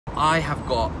I have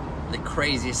got the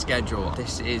craziest schedule.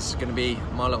 This is going to be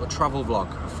my little travel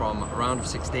vlog from round of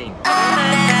 16.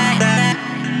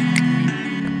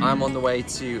 I'm on the way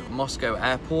to Moscow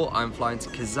airport. I'm flying to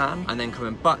Kazan and then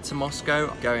coming back to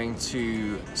Moscow, going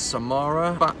to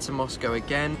Samara, back to Moscow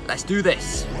again. Let's do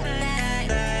this.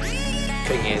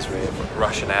 Thing is with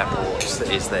Russian airports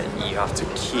is that you have to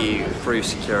queue through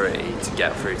security to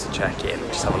get through to check in.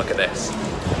 Just have a look at this.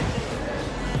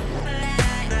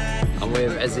 I'm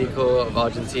with Ezekiel of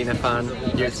Argentina fan.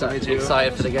 You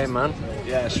excited for the game, man?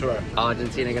 Yeah, sure.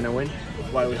 Argentina gonna win?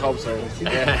 Well, we hope so.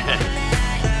 Yeah.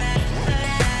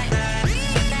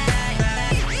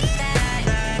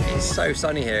 It's so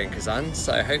sunny here in Kazan,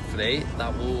 so hopefully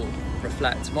that will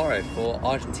reflect tomorrow for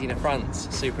Argentina-France.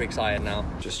 Super excited now.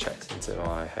 Just checked into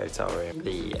my hotel room.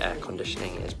 The air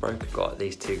conditioning is broken. Got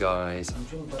these two guys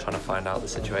trying to find out the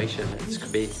situation. This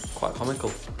could be quite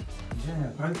comical.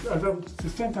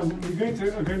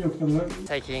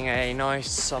 Taking a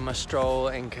nice summer stroll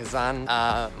in Kazan.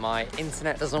 My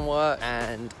internet doesn't work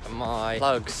and my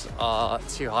plugs are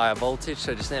too high a voltage,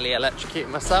 so just nearly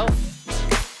electrocuted myself.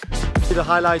 The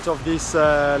highlight of this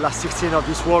last 16 of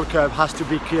this World Cup has to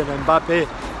be Kylian Mbappe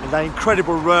and that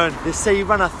incredible run. They say he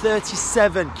ran at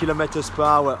 37 kilometers per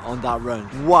hour on that run.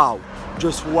 Wow,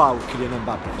 just wow, Kylian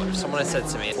Mbappe. Someone has said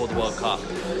to me before the World Cup,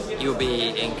 you'll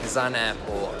be in Kazan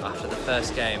airport after the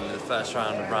first game of the first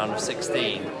round of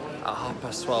 16 at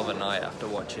 12:30 at night after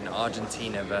watching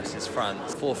Argentina versus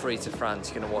France. 4-3 to France.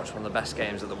 You're going to watch one of the best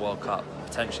games of the World Cup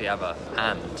potentially ever,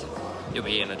 and you'll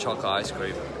be eating a chocolate ice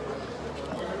cream.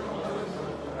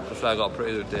 I got a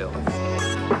pretty good deal.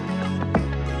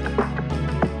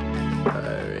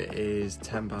 It is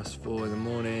 4:10 in the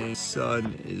morning.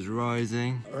 Sun is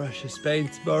rising. Russia, Spain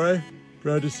tomorrow.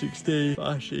 Round of 16.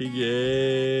 Flashing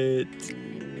it.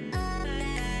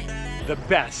 The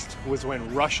best was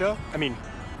when Russia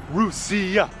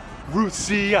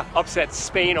upset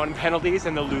Spain on penalties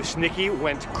and the Lushniki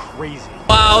went crazy.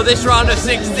 Wow, this round of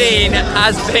 16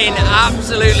 has been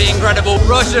absolutely incredible.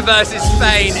 Russia versus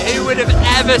Spain. Who would have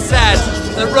ever said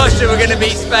that Russia were going to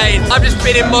beat Spain? I've just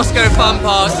been in Moscow Fun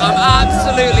Park. I'm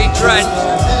absolutely drenched,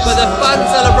 but the fun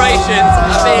celebrations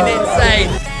have been insane.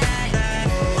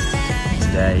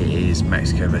 Today is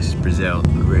Mexico versus Brazil.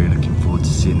 I'm really looking forward to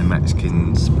seeing the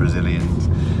Mexicans, Brazilians.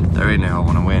 They're in there, I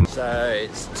want to win. So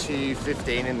it's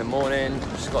 2:15 in the morning,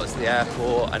 just got to the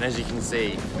airport, and as you can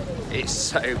see, it's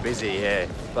so busy here.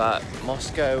 But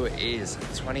Moscow is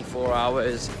 24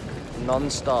 hours,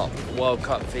 non-stop World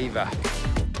Cup fever.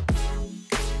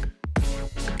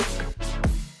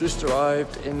 Just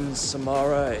arrived in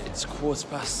Samara, it's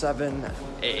 7:15.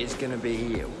 It is going to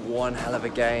be one hell of a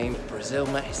game.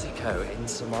 Brazil-Mexico in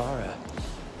Samara.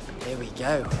 Here we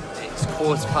go. It's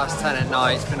 10:15 at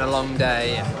night, it's been a long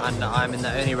day, and I'm in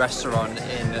the only restaurant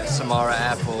in Samara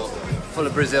airport full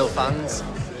of Brazil fans.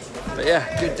 But yeah,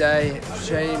 good day.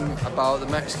 Shame about the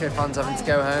Mexico fans having to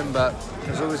go home, but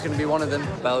there's always going to be one of them.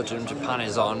 Belgium, Japan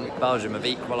is on. Belgium have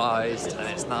equalised, and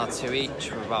it's now 2 each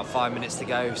with about 5 minutes to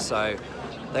go, so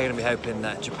they're going to be hoping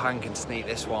that Japan can sneak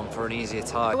this one for an easier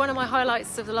tie. One of my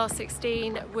highlights of the last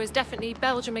 16 was definitely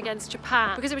Belgium against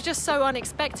Japan, because it was just so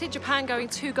unexpected. Japan going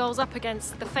 2 goals up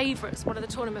against the favourites, one of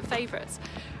the tournament favourites.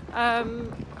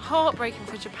 Heartbreaking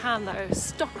for Japan though,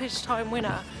 stoppage time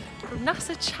winner from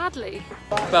Nasser Chadli.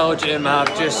 Belgium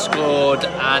have just scored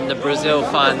and the Brazil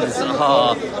fans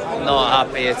are not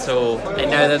happy at all. They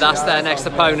know that that's their next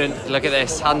opponent. Look at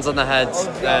this, hands on their heads.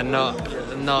 They're not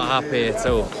happy at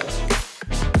all.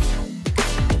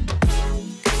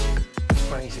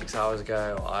 26 hours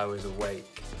ago, I was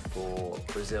awake for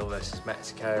Brazil versus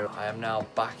Mexico. I am now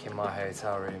back in my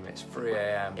hotel room. It's 3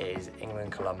 AM. It is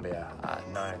England-Colombia at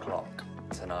 9 o'clock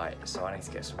tonight, so I need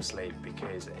to get some sleep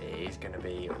because it is going to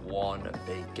be one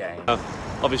big game.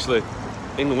 Obviously,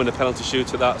 England win a penalty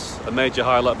shooter. That's a major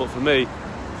highlight, but for me,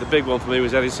 the big one for me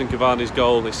was Edinson Cavani's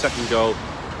goal, his second goal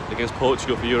against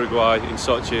Portugal for Uruguay in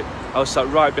Sochi. I was sat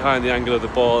right behind the angle of the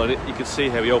ball, and you could see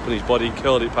how he opened his body,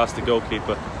 curled it past the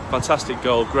goalkeeper. Fantastic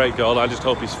goal, great goal. I just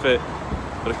hope he's fit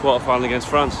for the quarter-final against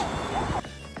France.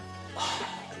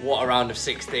 What a round of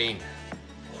 16.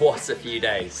 What a few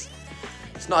days.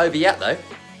 It's not over yet though.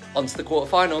 On to the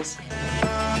quarter-finals.